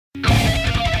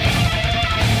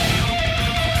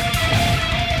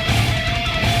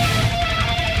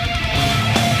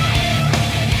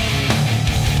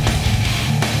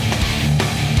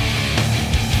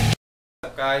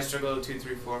guys,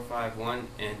 Struggle23451,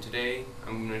 and today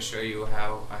I'm going to show you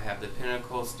how I have the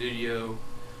Pinnacle Studio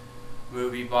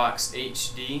Movie Box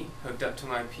HD hooked up to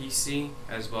my PC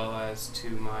as well as to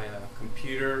my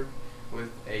computer with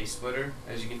a splitter.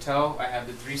 As you can tell, I have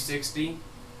the 360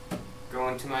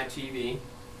 going to my TV,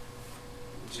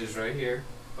 which is right here,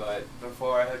 but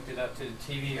before I hooked it up to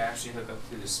the TV, I actually hooked up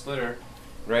to the splitter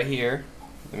right here.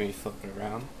 Let me flip it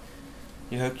around.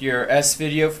 You hook your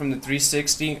S-video from the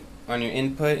 360 on your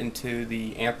input into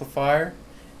the amplifier.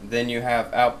 Then you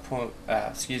have output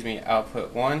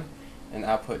 1 and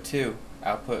output 2.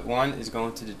 Output 1 is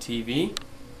going to the TV.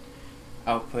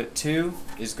 Output 2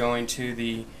 is going to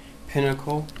the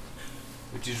Pinnacle,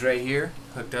 which is right here,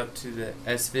 hooked up to the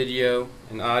S-video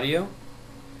and audio.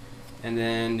 And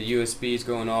then the USB is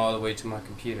going all the way to my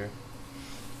computer.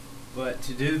 But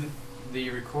to do the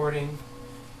recording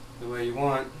the way you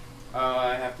want, all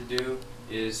I have to do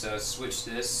is switch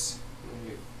this.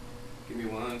 Give me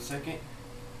 1 second.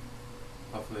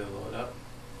 Hopefully it'll load up.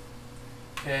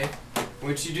 Okay,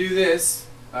 once you do this,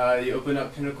 you open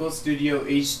up Pinnacle Studio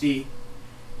HD,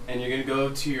 and you're going to go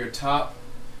to your top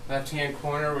left hand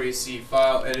corner where you see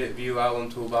File, Edit, View, Album,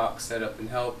 Toolbox, Setup, and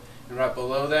Help. And right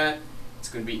below that, it's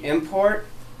going to be Import.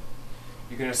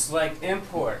 You're going to select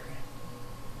Import.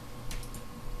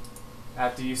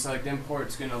 After you select Import,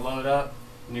 it's going to load up.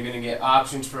 And you're going to get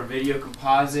options for video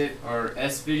composite or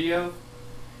S-video.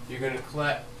 You're going to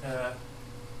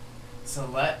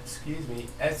select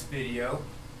S-video,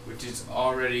 which is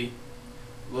already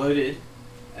loaded,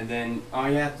 and then all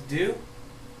you have to do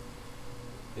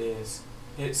is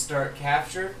hit Start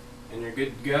Capture, and you're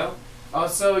good to go.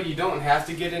 Also, you don't have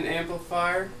to get an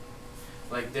amplifier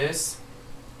like this.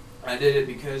 I did it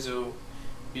because it will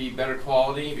be better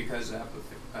quality because of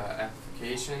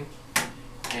amplification.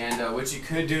 And what you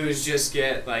could do is just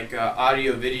get like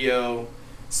audio video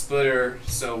splitter,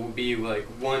 so it will be like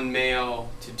 1 male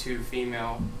to 2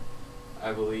 female,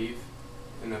 I believe.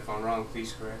 And if I'm wrong,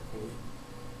 please correct me.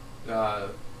 Yeah,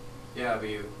 it'll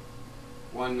be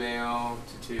 1 male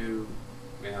to 2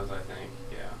 males, I think.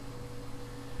 Yeah.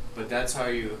 But that's how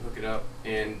you hook it up.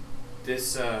 And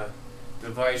this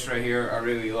device right here, I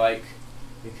really like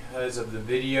because of the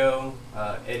video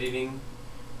editing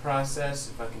process.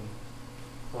 If I can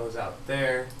close out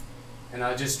there, and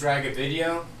I'll just drag a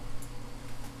video,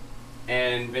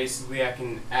 and basically I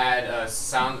can add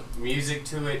sound music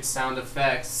to it, sound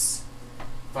effects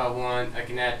if I want. I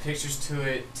can add pictures to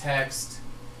it, text.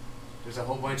 There's a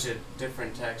whole bunch of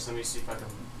different text. Let me see if I can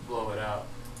blow it out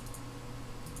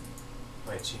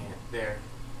by chance. There.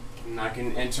 And I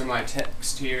can enter my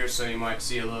text here, so you might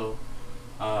see a little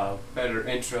better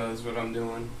intro is what I'm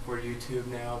doing for YouTube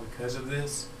now because of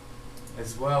this,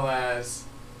 as well as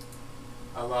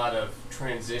a lot of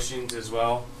transitions as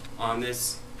well on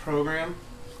this program.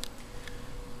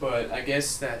 But I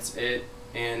guess that's it.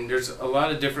 And there's a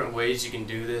lot of different ways you can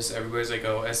do this. Everybody's like,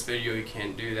 oh, S-video, you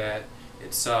can't do that,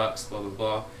 it sucks, blah blah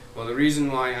blah. Well, the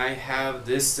reason why I have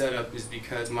this setup is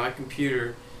because my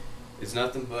computer is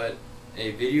nothing but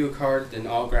a video card and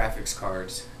all graphics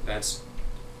cards. That's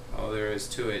all there is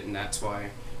to it, and that's why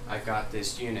I got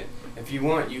this unit. If you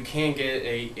want, you can get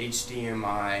a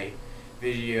HDMI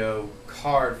video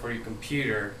card for your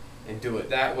computer and do it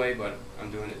that way, but I'm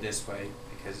doing it this way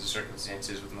because of the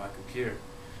circumstances with my computer.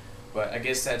 But I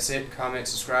guess that's it. Comment,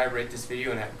 subscribe, rate this video,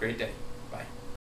 and have a great day.